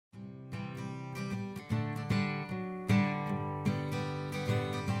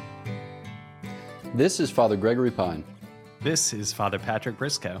This is Father Gregory Pine. This is Father Patrick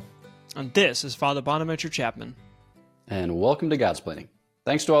Briscoe. And this is Father Bonaventure Chapman. And welcome to Godsplaining.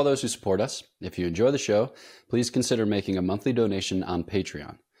 Thanks to all those who support us. If you enjoy the show, please consider making a monthly donation on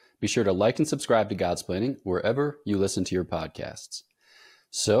Patreon. Be sure to like and subscribe to Godsplaining wherever you listen to your podcasts.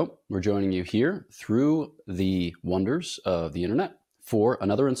 So, we're joining you here through the wonders of the internet for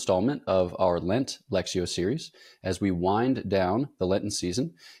another installment of our Lent Lectio series as we wind down the Lenten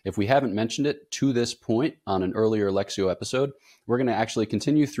season. If we haven't mentioned it to this point on an earlier Lectio episode, we're going to actually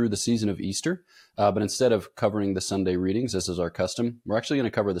continue through the season of Easter, but instead of covering the Sunday readings, as is our custom, we're actually going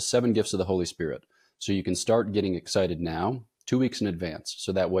to cover the 7 gifts of the Holy Spirit. So you can start getting excited now, 2 weeks in advance,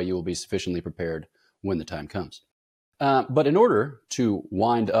 so that way you will be sufficiently prepared when the time comes. But in order to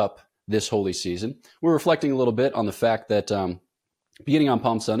wind up this holy season, we're reflecting a little bit on the fact that beginning on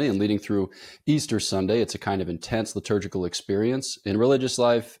Palm Sunday and leading through Easter Sunday, it's a kind of intense liturgical experience in religious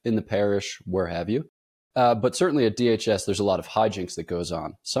life, in the parish, where have you. But certainly at DHS, there's a lot of hijinks that goes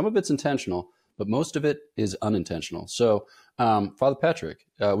on. Some of it's intentional, but most of it is unintentional. So, Father Patrick,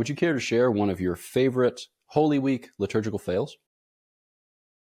 would you care to share one of your favorite Holy Week liturgical fails?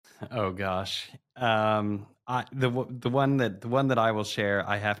 Oh gosh, the one that I will share,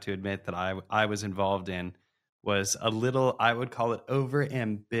 I have to admit that I was involved in was a little, I would call it over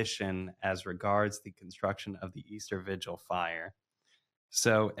ambition as regards the construction of the Easter Vigil fire.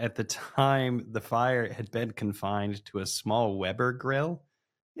 So at the time, the fire had been confined to a small Weber grill,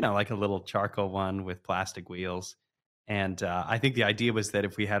 like a little charcoal one with plastic wheels. And I think the idea was that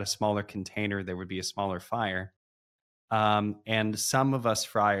if we had a smaller container, there would be a smaller fire. And some of us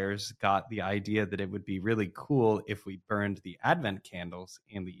friars got the idea that it would be really cool if we burned the Advent candles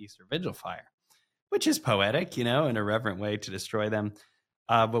in the Easter Vigil fire, which is poetic, an irreverent way to destroy them.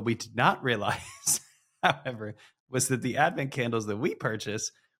 What we did not realize, however, was that the Advent candles that we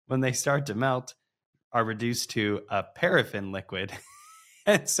purchase, when they start to melt, are reduced to a paraffin liquid.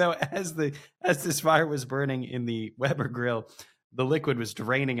 And so as this fire was burning in the Weber grill, the liquid was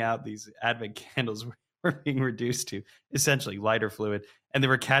draining out. These Advent candles were being reduced to essentially lighter fluid, and they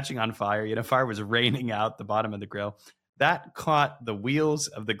were catching on fire. Fire was raining out the bottom of the grill. That caught the wheels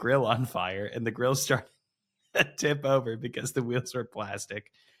of the grill on fire, and the grill started to tip over because the wheels were plastic.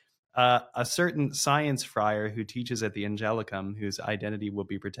 A certain science friar who teaches at the Angelicum, whose identity will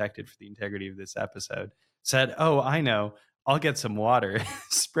be protected for the integrity of this episode, said, "Oh, I know. I'll get some water,"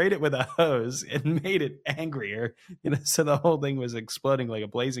 sprayed it with a hose and made it angrier. So the whole thing was exploding like a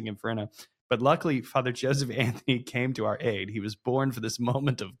blazing inferno. But luckily, Father Joseph Anthony came to our aid. He was born for this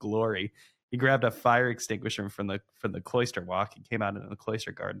moment of glory. He grabbed a fire extinguisher from the cloister walk. He came out into the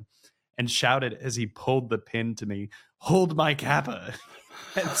cloister garden and shouted as he pulled the pin to me, "Hold my kappa,"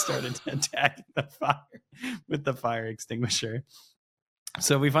 and started attacking the fire with the fire extinguisher.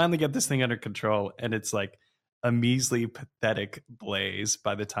 So we finally get this thing under control, and it's like a measly, pathetic blaze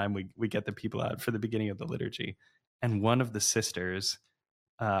by the time we get the people out for the beginning of the liturgy. And one of the sisters,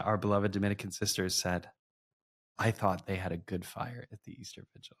 our beloved Dominican sisters, said, "I thought they had a good fire at the Easter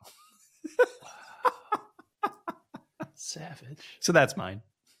Vigil." Savage. So that's mine.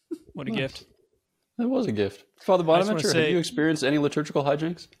 What a gift. That was a gift. Father Bonaventure, say, have you experienced any liturgical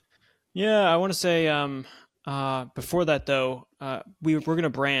hijinks? Yeah, I want to say before that, though, we're going to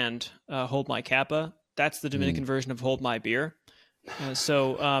brand Hold My Kappa. That's the Dominican version of Hold My Beer.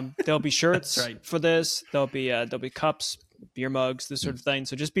 So there'll be shirts for this. There'll be cups, beer mugs, this sort of thing.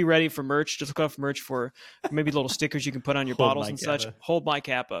 So just be ready for merch. Just look out for merch for maybe little stickers you can put on your bottles and such. Hold My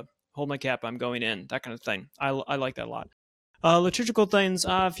Kappa. Hold my kappa, I'm going in, that kind of thing. I like that a lot. Liturgical things,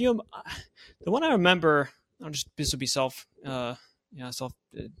 the one I remember, this will be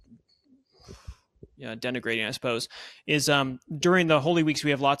denigrating, I suppose, is during the Holy Weeks we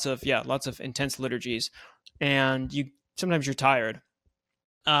have lots of intense liturgies, and sometimes you're tired.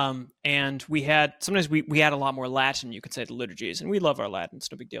 And we had a lot more Latin, you could say, the liturgies, and we love our Latin.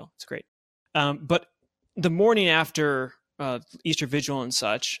 It's no big deal. It's great. But the morning after Easter Vigil and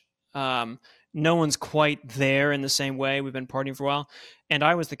such, no one's quite there in the same way. We've been partying for a while, and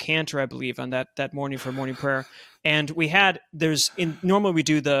I was the cantor, I believe, on that morning for morning prayer. And normally we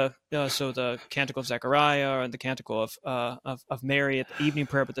do the Canticle of Zechariah and the Canticle of Mary at the evening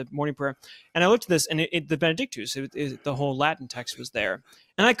prayer, but the morning prayer. And I looked at this, and the Benedictus, the whole Latin text was there,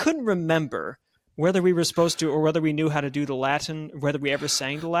 and I couldn't remember whether we were supposed to, or whether we knew how to do the Latin, whether we ever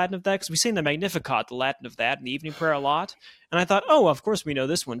sang the Latin of that, because we sing the Magnificat, the Latin of that, in the evening prayer a lot. And I thought, oh, of course we know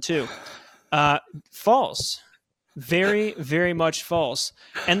this one too. False. Very, very much false.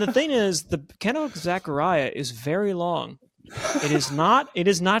 And the thing is, the Canticle of Zechariah is very long. It is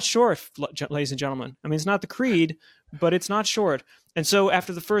not short, ladies and gentlemen. I mean, it's not the creed, but it's not short. And so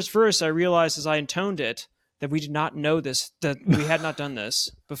after the first verse, I realized as I intoned it that we did not know this, that we had not done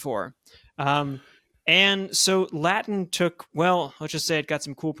this before. And so Latin took, well, let's just say it got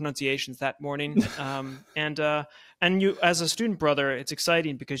some cool pronunciations that morning. And you, as a student brother, it's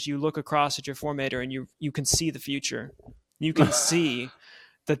exciting because you look across at your formator and you can see the future. You can see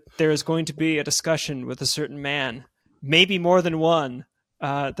that there is going to be a discussion with a certain man, maybe more than one,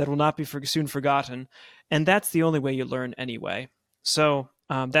 that will not be soon forgotten. And that's the only way you learn anyway. So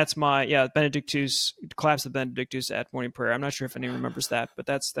that's my, Benedictus, collapse of Benedictus at morning prayer. I'm not sure if anyone remembers that, but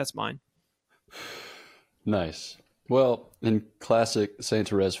that's mine. Nice. Well, in classic Saint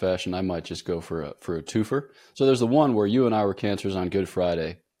Therese fashion, I might just go for a twofer. So there's the one where you and I were cancers on Good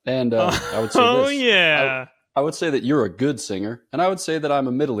Friday, and I would say this. Oh yeah. I would say that you're a good singer, and I would say that I'm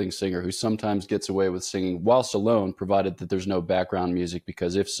a middling singer who sometimes gets away with singing whilst alone, provided that there's no background music,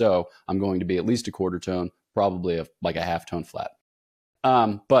 because if so, I'm going to be at least a quarter tone, probably like a half tone flat.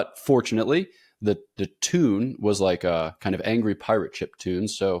 But fortunately, the tune was like a kind of angry pirate ship tune,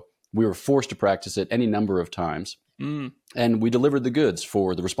 so we were forced to practice it any number of times. And we delivered the goods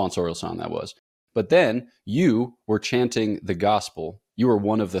for the responsorial song that was. But then you were chanting the gospel. You were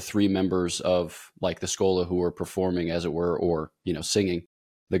one of the three members of like the Schola who were performing, as it were, or, singing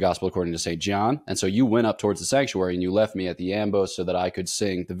the gospel according to St. John. And so you went up towards the sanctuary and you left me at the ambo so that I could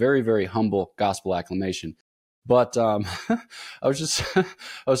sing the very, very humble gospel acclamation. But I was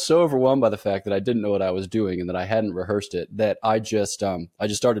so overwhelmed by the fact that I didn't know what I was doing and that I hadn't rehearsed it that I just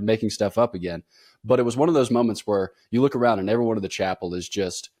started making stuff up again. But it was one of those moments where you look around and everyone in the chapel is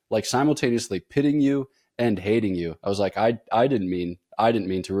just like simultaneously pitting you and hating you. I was like, I didn't mean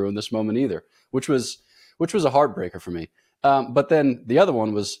to ruin this moment either, which was a heartbreaker for me. But then the other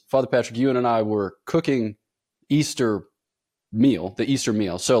one was, Father Patrick, you and I were cooking the Easter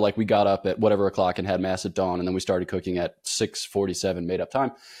meal. So like we got up at whatever o'clock and had mass at dawn, and then we started cooking at 6:47 made up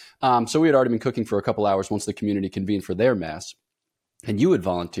time. So we had already been cooking for a couple hours once the community convened for their mass. And you had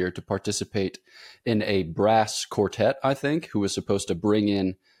volunteered to participate in a brass quartet, I think, who was supposed to bring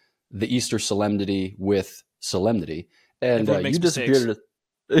in the Easter solemnity with solemnity. And you disappeared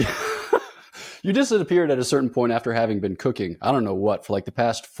you disappeared at a certain point after having been cooking, I don't know what, for like the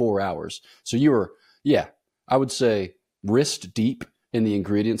past 4 hours. So you were, I would say, wrist deep in the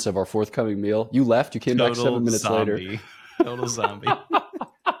ingredients of our forthcoming meal. You left, you came back 7 minutes later. Total zombie.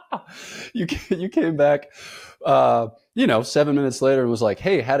 You came back, 7 minutes later and was like,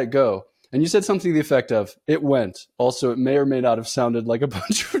 hey, how'd it go? And you said something to the effect of, it went. Also, it may or may not have sounded like a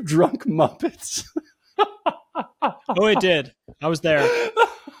bunch of drunk Muppets. Oh, it did. I was there.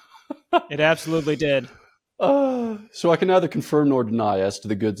 It absolutely did. So I can neither confirm nor deny as to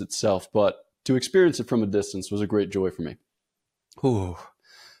the goods itself, but to experience it from a distance was a great joy for me. Ooh.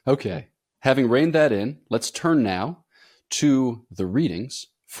 Okay. Having reined that in, let's turn now to the readings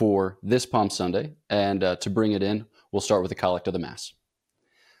for this Palm Sunday. And to bring it in, we'll start with the Collect of the Mass.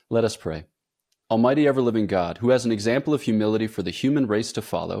 Let us pray. Almighty ever-living God, who has an example of humility for the human race to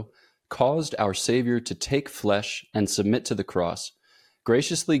follow, caused our Savior to take flesh and submit to the cross,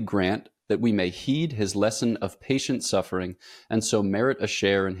 graciously grant that we may heed his lesson of patient suffering and so merit a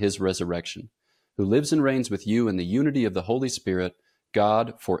share in his resurrection, who lives and reigns with you in the unity of the Holy Spirit,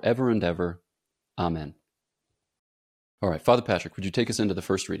 God, forever and ever. Amen. All right, Father Patrick, would you take us into the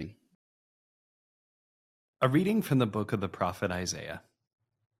first reading? A reading from the book of the prophet Isaiah.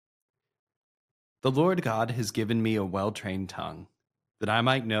 The Lord God has given me a well-trained tongue, that I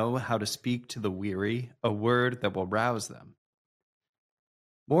might know how to speak to the weary a word that will rouse them.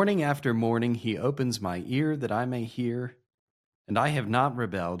 Morning after morning he opens my ear that I may hear, and I have not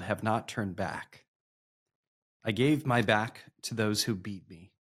rebelled, have not turned back. I gave my back to those who beat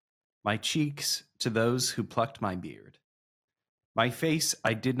me, my cheeks to those who plucked my beard. My face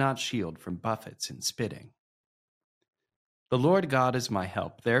I did not shield from buffets and spitting. The Lord God is my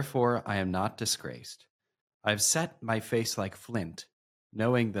help, therefore I am not disgraced. I have set my face like flint,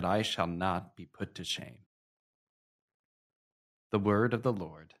 knowing that I shall not be put to shame. The word of the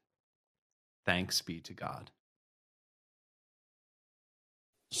Lord. Thanks be to God.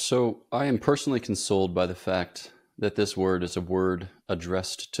 So I am personally consoled by the fact that this word is a word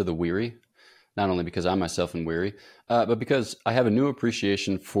addressed to the weary, not only because I myself am weary, but because I have a new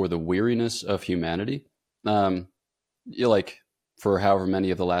appreciation for the weariness of humanity. For however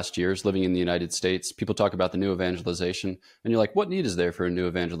many of the last years living in the United States, people talk about the new evangelization, and you're like, what need is there for a new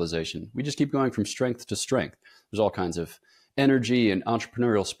evangelization? We just keep going from strength to strength. There's all kinds of energy and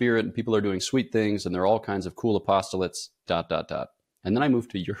entrepreneurial spirit, and people are doing sweet things, and there are all kinds of cool apostolates, ... And then I moved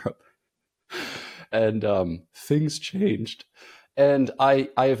to Europe, and things changed. And I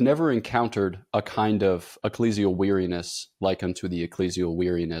have never encountered a kind of ecclesial weariness like unto the ecclesial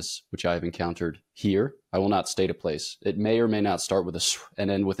weariness which I have encountered here. I will not state a place. It may or may not start with a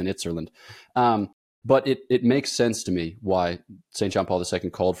and end with an Itzerland. But it makes sense to me why St. John Paul II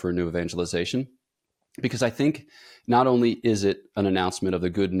called for a new evangelization, because I think not only is it an announcement of the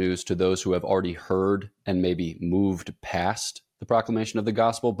good news to those who have already heard and maybe moved past the proclamation of the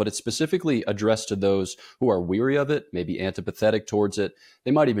gospel, but it's specifically addressed to those who are weary of it, maybe antipathetic towards it.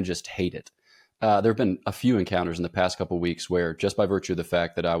 They might even just hate it. There have been a few encounters in the past couple of weeks where, just by virtue of the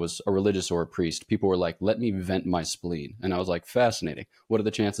fact that I was a religious or a priest, people were like, let me vent my spleen. And I was like, fascinating. What are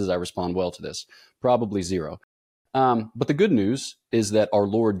the chances I respond well to this? Probably zero. But the good news is that our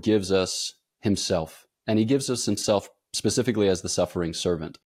Lord gives us himself, and he gives us himself specifically as the suffering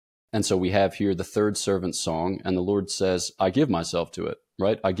servant. And so we have here the third servant song, and the Lord says, I give myself to it,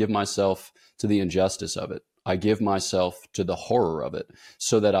 right? I give myself to the injustice of it. I give myself to the horror of it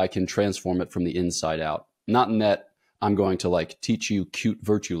so that I can transform it from the inside out. Not in that I'm going to like teach you cute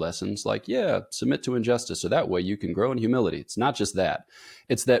virtue lessons like, yeah, submit to injustice so that way you can grow in humility. It's not just that.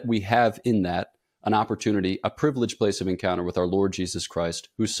 It's that we have in that an opportunity, a privileged place of encounter with our Lord Jesus Christ,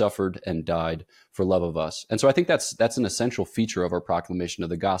 who suffered and died for love of us. And so I think that's an essential feature of our proclamation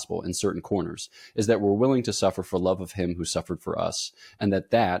of the gospel in certain corners, is that we're willing to suffer for love of him who suffered for us, and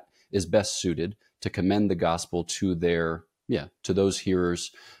that is best suited to commend the gospel to to those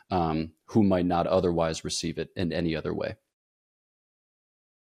hearers who might not otherwise receive it in any other way.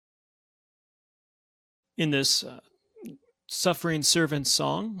 In this suffering servant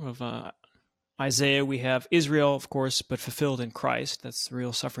song of Isaiah, we have Israel, of course, but fulfilled in Christ. That's the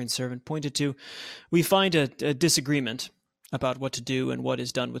real suffering servant pointed to. We find a disagreement about what to do and what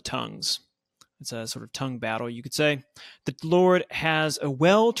is done with tongues. It's a sort of tongue battle, you could say. The Lord has a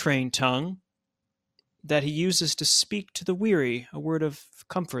well-trained tongue that he uses to speak to the weary, a word of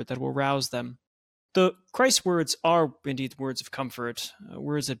comfort that will rouse them. The Christ's words are indeed words of comfort,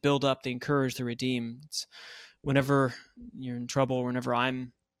 words that build up, they encourage, they redeem. It's whenever you're in trouble, whenever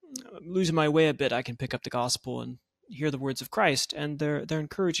I'm losing my way a bit, I can pick up the gospel and hear the words of Christ, and they're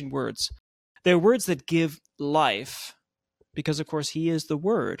encouraging words. They're words that give life, because of course he is the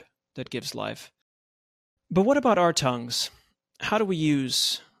word that gives life. But what about our tongues? How do we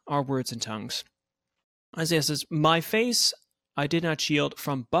use our words and tongues? Isaiah says, my face I did not shield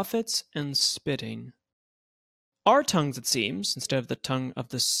from buffets and spitting. Our tongues, it seems, instead of the tongue of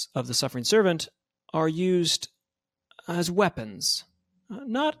the suffering servant, are used as weapons.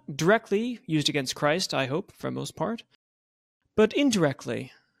 Not directly used against Christ, I hope, for the most part, but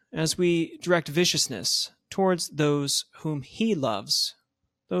indirectly, as we direct viciousness towards those whom he loves,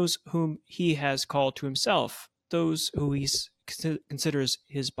 those whom he has called to himself, those who he considers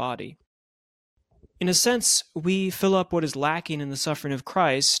his body. In a sense, we fill up what is lacking in the suffering of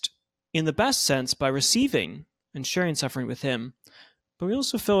Christ, in the best sense, by receiving and sharing suffering with him, but we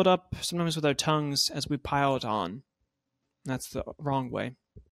also fill it up sometimes with our tongues as we pile it on. That's the wrong way.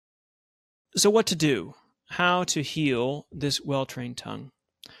 So what to do? How to heal this well-trained tongue?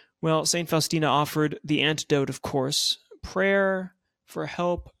 Well, St. Faustina offered the antidote, of course, prayer for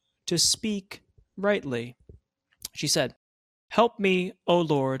help to speak rightly. She said, help me, O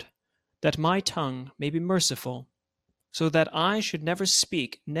Lord, that my tongue may be merciful, so that I should never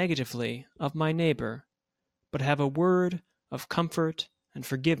speak negatively of my neighbor, but have a word of comfort and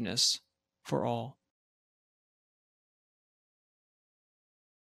forgiveness for all.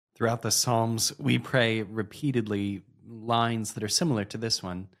 Throughout the Psalms, we pray repeatedly lines that are similar to this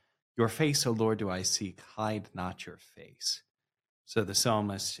one. Your face, O Lord, do I seek, hide not your face. So the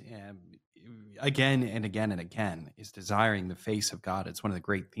psalmist, again and again and again, is desiring the face of God. It's one of the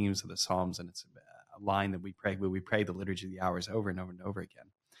great themes of the Psalms, and it's a line that we pray when we pray the Liturgy of the Hours over and over and over again.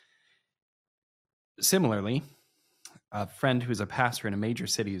 Similarly, a friend who's a pastor in a major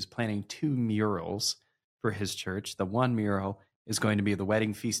city is planning 2 murals for his church. The one mural is going to be the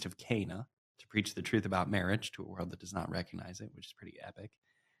wedding feast of Cana, to preach the truth about marriage to a world that does not recognize it, which is pretty epic.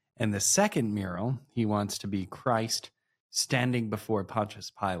 And the second mural, he wants to be Christ standing before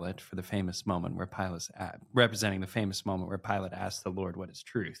Pontius Pilate for the famous moment where representing the famous moment where Pilate asks the Lord, what is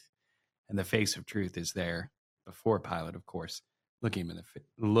truth? And the face of truth is there before Pilate, of course, looking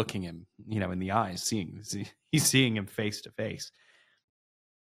him in the eyes, he's seeing him face to face.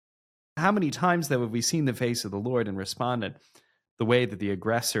 How many times, though, have we seen the face of the Lord and responded the way that the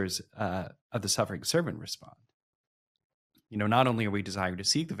aggressors of the suffering servant respond? Not only are we desiring to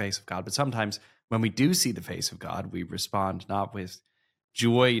seek the face of God, but sometimes when we do see the face of God, we respond not with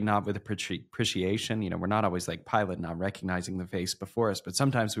joy, not with appreciation. We're not always like Pilate, not recognizing the face before us, but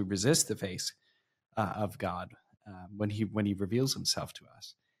sometimes we resist the face of God. when he reveals himself to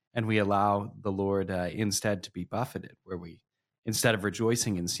us, and we allow the Lord instead to be buffeted, where we, instead of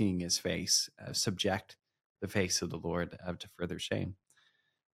rejoicing in seeing his face, subject the face of the Lord to further shame.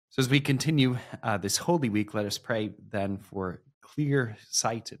 So as we continue this Holy Week, let us pray then for clear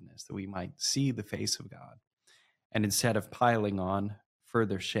sightedness, that we might see the face of God, and instead of piling on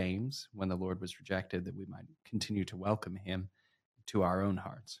further shames when the Lord was rejected, that we might continue to welcome him to our own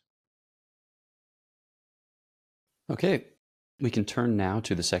hearts. Okay, we can turn now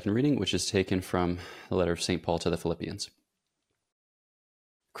to the second reading, which is taken from the letter of St. Paul to the Philippians.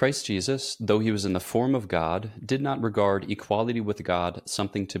 Christ Jesus, though he was in the form of God, did not regard equality with God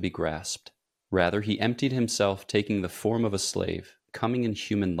something to be grasped. Rather, he emptied himself, taking the form of a slave, coming in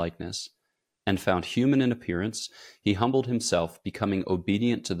human likeness, and found human in appearance. He humbled himself, becoming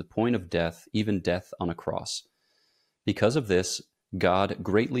obedient to the point of death, even death on a cross. Because of this, God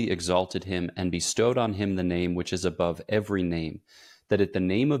greatly exalted him and bestowed on him the name which is above every name, that at the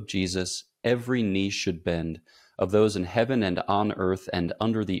name of Jesus every knee should bend, of those in heaven and on earth and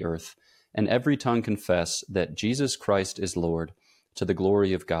under the earth, and every tongue confess that Jesus Christ is Lord, to the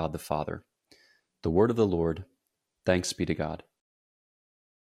glory of God the Father. The word of the Lord. Thanks be to God.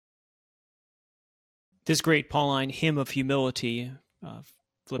 This great Pauline hymn of humility,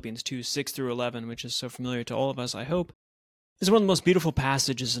 Philippians 2, 6 through 11, which is so familiar to all of us, I hope, is one of the most beautiful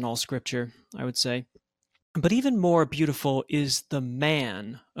passages in all Scripture, I would say. But even more beautiful is the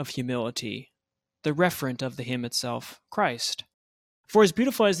man of humility, the referent of the hymn itself, Christ. For as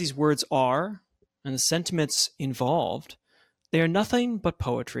beautiful as these words are, and the sentiments involved, they are nothing but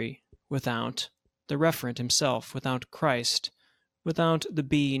poetry without the referent himself, without Christ, without the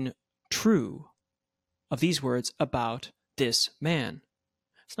being true of these words about this man.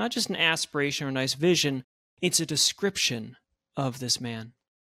 It's not just an aspiration or a nice vision, it's a description of this man.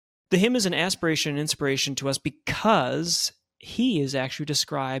 The hymn is an aspiration and inspiration to us because he is actually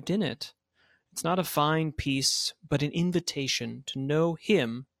described in it. It's not a fine piece, but an invitation to know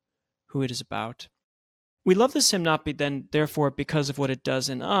him, who it is about. We love this hymn not therefore because of what it does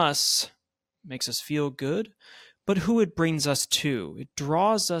in us, makes us feel good, but who it brings us to. It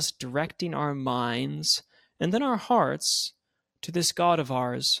draws us, directing our minds and then our hearts to this God of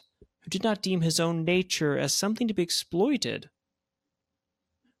ours, who did not deem his own nature as something to be exploited,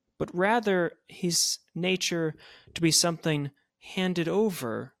 but rather his nature to be something handed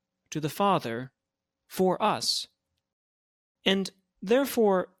over to the Father for us. And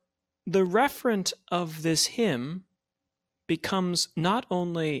therefore, the referent of this hymn becomes not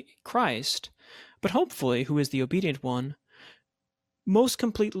only Christ, but hopefully, who is the obedient one, most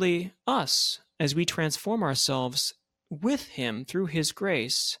completely us, as we transform ourselves with him through his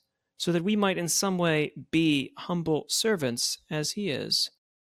grace, so that we might in some way be humble servants as he is.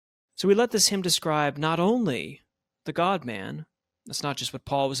 So we let this hymn describe not only the God-man, that's not just what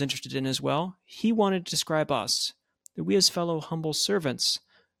Paul was interested in as well, he wanted to describe us, that we as fellow humble servants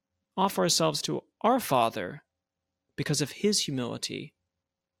offer ourselves to our Father because of his humility,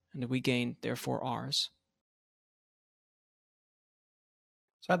 and that we gain, therefore, ours.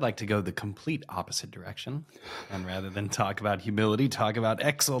 So I'd like to go the complete opposite direction, and rather than talk about humility, talk about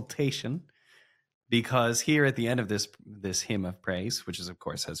exaltation. Because here at the end of this hymn of praise, which is, of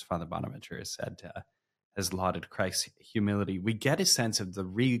course, as Father Bonaventure has said, has lauded Christ's humility, we get a sense of the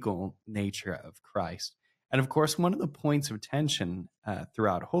regal nature of Christ. And, of course, one of the points of tension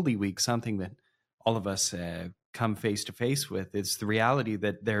throughout Holy Week, something that all of us come face to face with, is the reality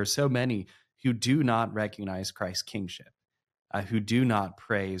that there are so many who do not recognize Christ's kingship, who do not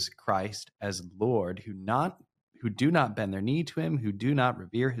praise Christ as Lord, who do not bend their knee to him, who do not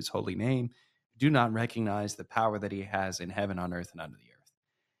revere his holy name, do not recognize the power that he has in heaven, on earth, and under the earth.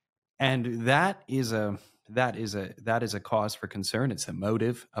 And that is a cause for concern. It's the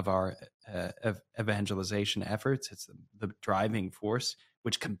motive of our evangelization efforts. It's the driving force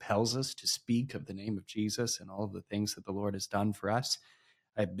which compels us to speak of the name of Jesus and all of the things that the Lord has done for us.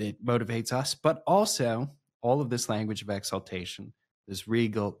 It motivates us, but also all of this language of exaltation, this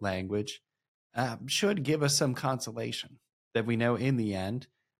regal language, should give us some consolation that we know in the end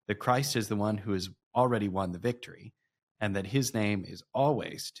that Christ is the one who has already won the victory, and that his name is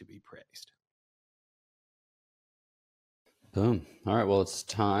always to be praised. Boom. All right, well, it's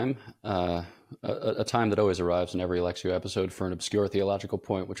time, a time that always arrives in every Lectio episode for an obscure theological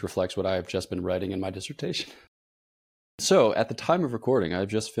point which reflects what I have just been writing in my dissertation. So, at the time of recording, I've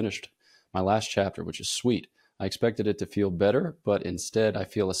just finished my last chapter, which is sweet. I expected it to feel better, but instead I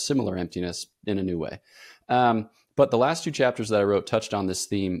feel a similar emptiness in a new way. But the last two chapters that I wrote touched on this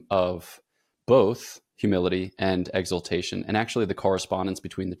theme of both humility and exaltation, and actually the correspondence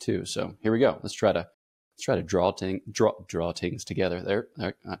between the two. So here we go. Let's try to Let's try to draw things together there.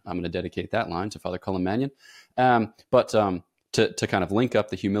 I'm going to dedicate that line to Father Cullen Mannion. But to kind of link up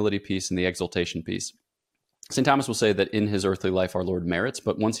the humility piece and the exaltation piece, St. Thomas will say that in his earthly life our Lord merits,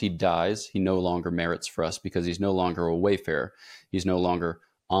 but once he dies, he no longer merits for us because he's no longer a wayfarer. He's no longer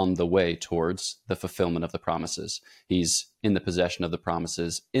on the way towards the fulfillment of the promises. He's in the possession of the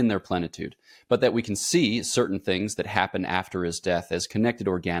promises in their plenitude. But that we can see certain things that happen after his death as connected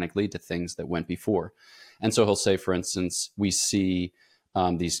organically to things that went before. And so he'll say, for instance, we see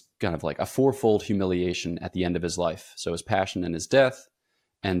these kind of like a fourfold humiliation at the end of his life. So his passion and his death,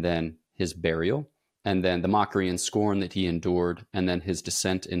 and then his burial, and then the mockery and scorn that he endured, and then his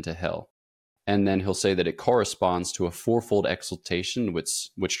descent into hell. And then he'll say that it corresponds to a fourfold exaltation,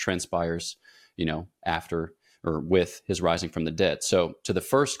 which transpires, after or with his rising from the dead. So to the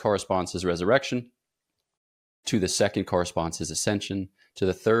first corresponds his resurrection, to the second corresponds his ascension, to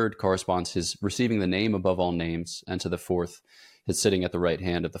the third corresponds his receiving the name above all names, and to the fourth, his sitting at the right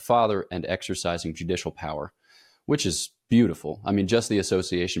hand of the Father and exercising judicial power, which is beautiful. I mean, just the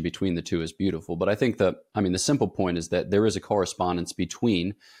association between the two is beautiful. But I think the simple point is that there is a correspondence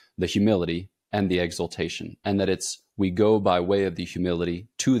between the humility and the exaltation, and that we go by way of the humility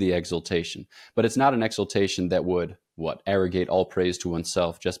to the exaltation. But it's not an exaltation that would, arrogate all praise to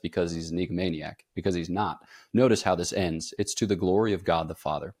oneself just because he's an egomaniac, because he's not. Notice how this ends. It's to the glory of God the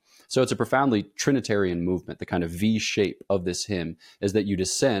Father. So it's a profoundly Trinitarian movement. The kind of V shape of this hymn is that you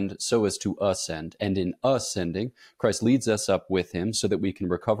descend so as to ascend. And in ascending, Christ leads us up with him so that we can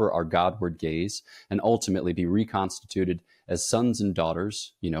recover our Godward gaze and ultimately be reconstituted as sons and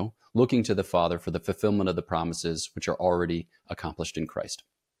daughters, looking to the Father for the fulfillment of the promises which are already accomplished in Christ.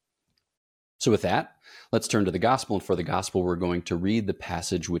 So with that, let's turn to the gospel. And for the gospel, we're going to read the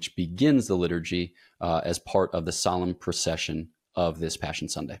passage which begins the liturgy as part of the solemn procession of this Passion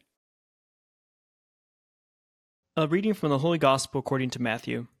Sunday. A reading from the Holy Gospel according to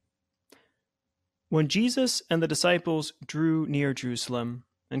Matthew. When Jesus and the disciples drew near Jerusalem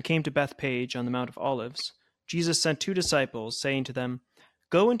and came to Bethphage on the Mount of Olives, Jesus sent 2 disciples, saying to them,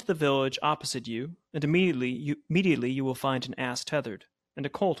 "Go into the village opposite you, and immediately you will find an ass tethered, and a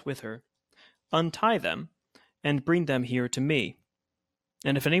colt with her. Untie them, and bring them here to me.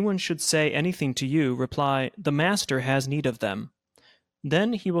 And if anyone should say anything to you, reply, 'The Master has need of them.'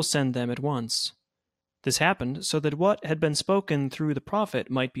 Then he will send them at once." This happened so that what had been spoken through the prophet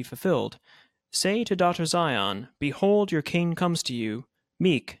might be fulfilled. "Say to daughter Zion, Behold, your king comes to you,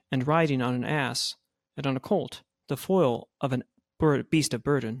 meek and riding on an ass, and on a colt, the foal of an beast of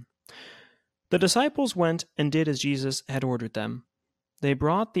burden." The disciples went and did as Jesus had ordered them. They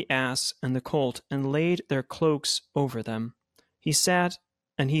brought the ass and the colt and laid their cloaks over them. He sat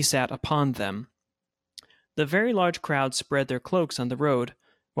upon them. The very large crowd spread their cloaks on the road,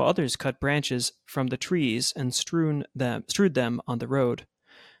 while others cut branches from the trees and strewed them on the road.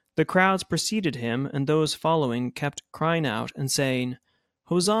 The crowds preceded him, and those following kept crying out and saying,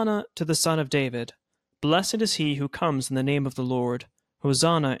 "Hosanna to the Son of David! Blessed is he who comes in the name of the Lord!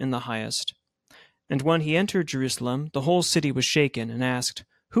 Hosanna in the highest!" And when he entered Jerusalem, the whole city was shaken and asked,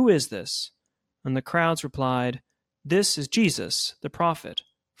 "Who is this?" And the crowds replied, "This is Jesus, the prophet,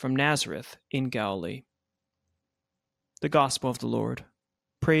 from Nazareth in Galilee." The Gospel of the Lord.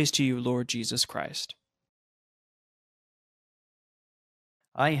 Praise to you, Lord Jesus Christ.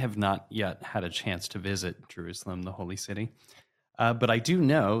 I have not yet had a chance to visit Jerusalem, the holy city, but I do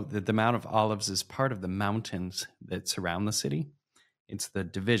know that the Mount of Olives is part of the mountains that surround the city. It's the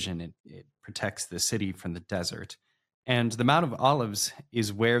division. It protects the city from the desert. And the Mount of Olives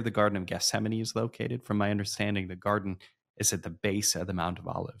is where the Garden of Gethsemane is located. From my understanding, the garden is at the base of the Mount of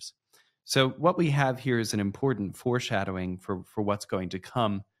Olives. So what we have here is an important foreshadowing for what's going to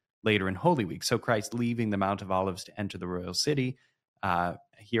come later in Holy Week. So Christ leaving the Mount of Olives to enter the royal city.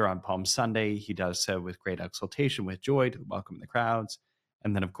 Here on Palm Sunday, he does so with great exultation, with joy to welcome the crowds.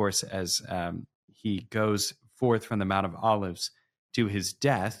 And then, of course, as he goes forth from the Mount of Olives to his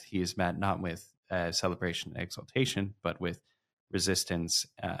death, he is met not with celebration and exaltation, but with resistance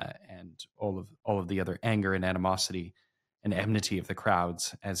and all of the other anger and animosity and enmity of the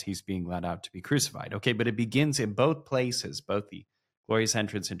crowds as he's being led out to be crucified. Okay, but it begins in both places. Both the glorious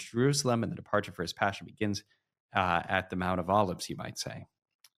entrance into Jerusalem and the departure for his passion begins at the Mount of Olives, you might say.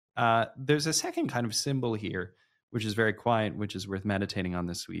 There's a second kind of symbol here, which is very quiet, which is worth meditating on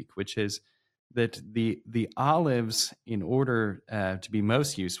this week, which is that the olives, in order to be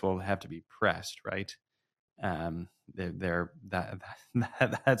most useful, have to be pressed, right? That's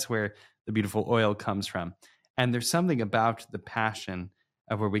where the beautiful oil comes from. And there's something about the passion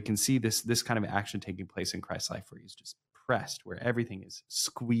where we can see this kind of action taking place in Christ's life, where he's just pressed, where everything is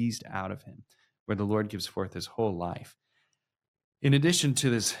squeezed out of him, where the Lord gives forth his whole life. In addition to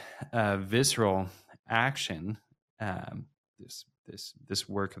this visceral action, this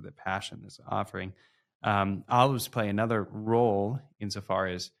work of the passion, this offering, olives play another role insofar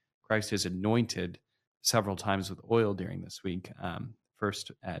as Christ is anointed several times with oil during this week.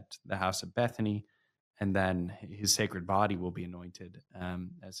 First at the house of Bethany, and then his sacred body will be anointed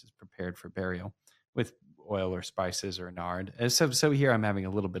as is prepared for burial with oil or spices or nard. So here I'm having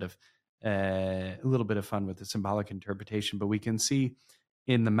a little bit of fun with the symbolic interpretation, but we can see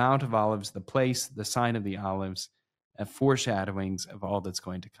in the Mount of Olives, the place, the sign of the olives, foreshadowings of all that's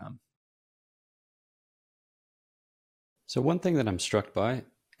going to come. So one thing that I'm struck by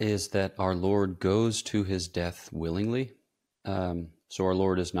is that our Lord goes to his death willingly. So our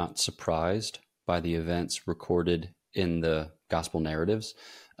Lord is not surprised by the events recorded in the gospel narratives.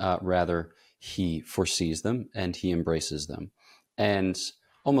 Rather, he foresees them and he embraces them. And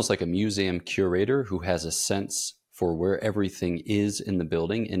almost like a museum curator who has a sense for where everything is in the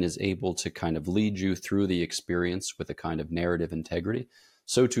building and is able to kind of lead you through the experience with a kind of narrative integrity,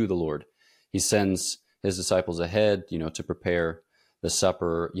 so too the Lord. He sends his disciples ahead, to prepare the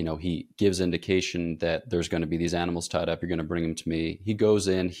supper. He gives indication that there's going to be these animals tied up. You're going to bring them to me. He goes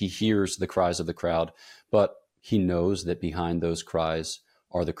in, he hears the cries of the crowd, but he knows that behind those cries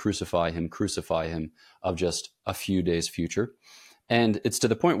are the crucify him of just a few days future. And it's to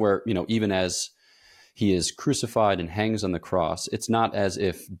the point where, even as he is crucified and hangs on the cross, it's not as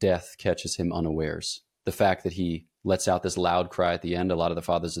if death catches him unawares. The fact that he lets out this loud cry at the end, a lot of the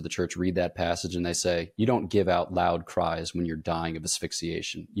fathers of the church read that passage and they say, you don't give out loud cries when you're dying of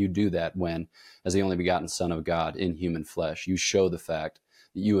asphyxiation. You do that when, as the only begotten Son of God in human flesh, you show the fact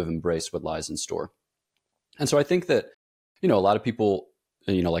that you have embraced what lies in store. And so I think that, a lot of people,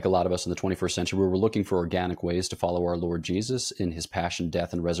 like a lot of us in the 21st century, we were looking for organic ways to follow our Lord Jesus in his passion,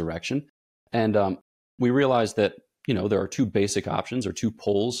 death, and resurrection. And we realized that, there are two basic options or two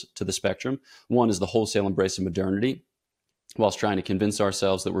poles to the spectrum. One is the wholesale embrace of modernity, whilst trying to convince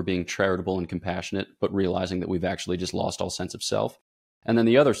ourselves that we're being charitable and compassionate, but realizing that we've actually just lost all sense of self. And then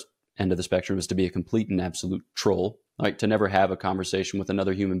the other end of the spectrum is to be a complete and absolute troll, like to never have a conversation with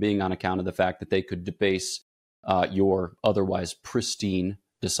another human being on account of the fact that they could debase your otherwise pristine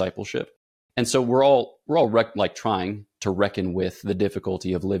discipleship. And so we're all trying to reckon with the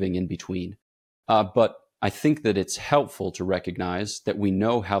difficulty of living in between. But I think that it's helpful to recognize that we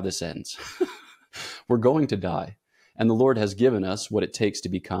know how this ends. We're going to die. And the Lord has given us what it takes to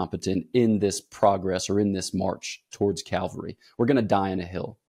be competent in this progress or in this march towards Calvary. We're going to die on a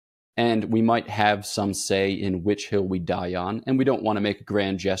hill. And we might have some say in which hill we die on. And we don't want to make a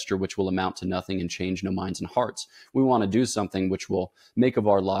grand gesture which will amount to nothing and change no minds and hearts. We want to do something which will make of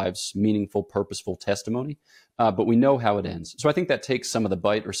our lives meaningful, purposeful testimony. But we know how it ends. So I think that takes some of the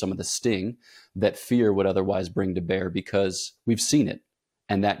bite or some of the sting that fear would otherwise bring to bear, because we've seen it.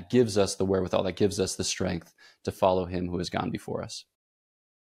 And that gives us the wherewithal, that gives us the strength to follow him who has gone before us.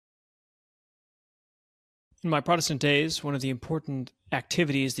 In my Protestant days, one of the important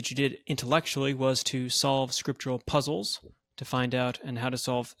activities that you did intellectually was to solve scriptural puzzles, to find out and how to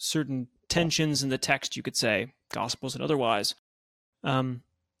solve certain tensions in the text, you could say, Gospels and otherwise. When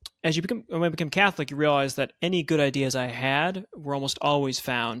I became Catholic, you realize that any good ideas I had were almost always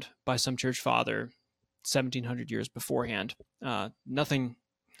found by some church father 1,700 years beforehand. Not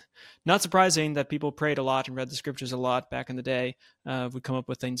surprising that people prayed a lot and read the scriptures a lot back in the day would come up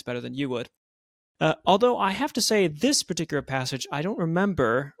with things better than you would. Although I have to say, this particular passage, I don't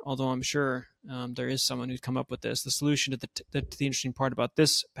remember, although I'm sure there is someone who's come up with this, the solution to the interesting part about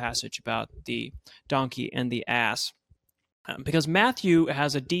this passage, about the donkey and the ass. Because Matthew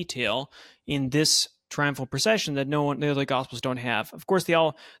has a detail in this triumphal procession that the other Gospels don't have. Of course, they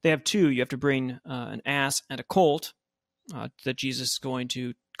have two. You have to bring an ass and a colt that Jesus is going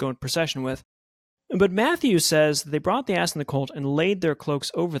to go in procession with. But Matthew says they brought the ass and the colt and laid their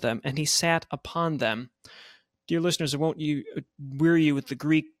cloaks over them, and he sat upon them. Dear listeners, I won't weary you with the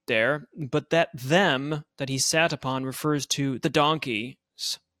Greek there, but that them that he sat upon refers to the donkeys,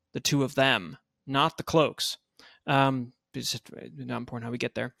 the two of them, not the cloaks. It's not important how we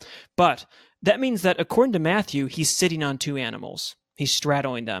get there. But that means that according to Matthew, he's sitting on two animals. He's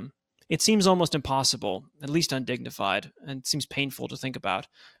straddling them. It seems almost impossible, at least undignified, and it seems painful to think about.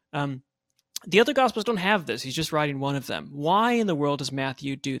 The other Gospels don't have this. He's just riding one of them. Why in the world does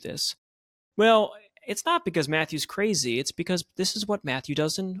Matthew do this? Well, it's not because Matthew's crazy. It's because this is what Matthew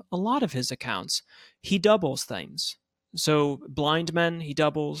does in a lot of his accounts. He doubles things. So blind men, he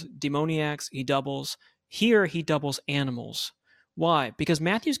doubles. Demoniacs, he doubles. Here, he doubles animals. Why? Because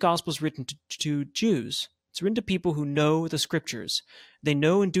Matthew's Gospel is written to Jews. It's It's written to people who know the scriptures. They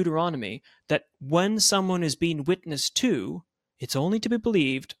know in Deuteronomy that when someone is being witnessed to, it's only to be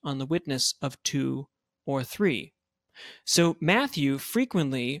believed on the witness of 2 or 3. So Matthew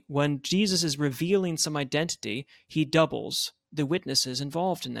frequently, when Jesus is revealing some identity, he doubles the witnesses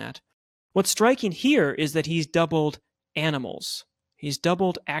involved in that. What's striking here is that he's doubled animals. He's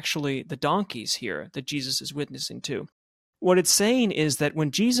doubled actually the donkeys here that Jesus is witnessing to. What it's saying is that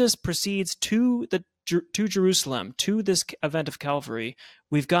when Jesus proceeds to Jerusalem, to this event of Calvary,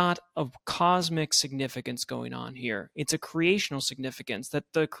 we've got a cosmic significance going on here. It's a creational significance, that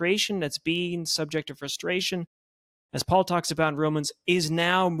the creation that's being subject to frustration, as Paul talks about in Romans, is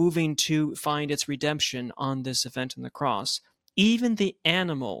now moving to find its redemption on this event on the cross. Even the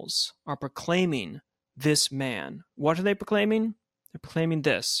animals are proclaiming this man. What are they proclaiming? They're proclaiming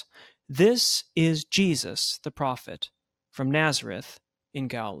this. This is Jesus, the prophet, from Nazareth in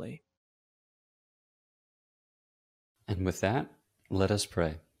Galilee. And with that, let us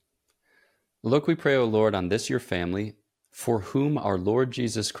pray. Look, we pray, O Lord, on this your family, for whom our Lord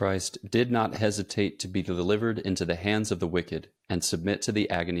Jesus Christ did not hesitate to be delivered into the hands of the wicked and submit to the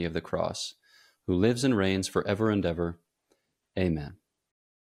agony of the cross, who lives and reigns forever and ever. Amen.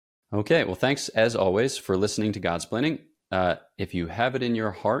 Okay, well, thanks as always for listening to Godsplaining. If you have it in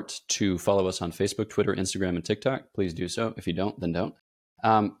your heart to follow us on Facebook, Twitter, Instagram, and TikTok, please do so. If you don't, then don't.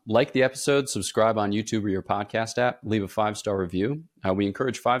 Like the episode, subscribe on YouTube or your podcast app, leave a 5-star review. We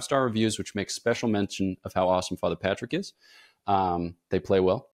encourage 5-star reviews, which make special mention of how awesome Father Patrick is. They play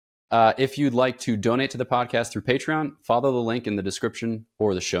well. If you'd like to donate to the podcast through Patreon, follow the link in the description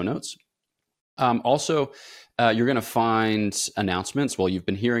or the show notes. Also, you're going to find announcements. Well, you've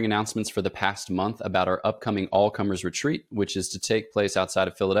been hearing announcements for the past month about our upcoming All-Comers Retreat, which is to take place outside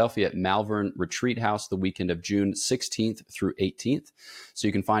of Philadelphia at Malvern Retreat House the weekend of June 16th through 18th. So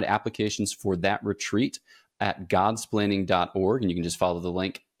you can find applications for that retreat at godsplaining.org, and you can just follow the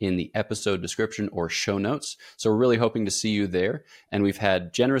link in the episode description or show notes. So we're really hoping to see you there. And we've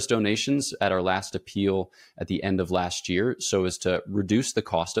had generous donations at our last appeal at the end of last year, so as to reduce the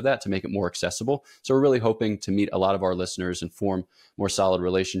cost of that, to make it more accessible. So we're really hoping to meet a lot of our listeners and form more solid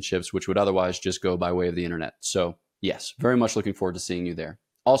relationships, which would otherwise just go by way of the internet. So yes, very much looking forward to seeing you there.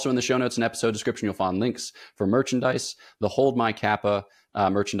 Also in the show notes and episode description, you'll find links for merchandise. The Hold My Kappa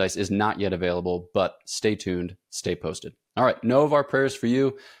merchandise is not yet available, but stay tuned, stay posted. All right, know of our prayers for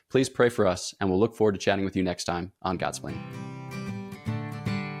you. Please pray for us, and we'll look forward to chatting with you next time on Godsplaining.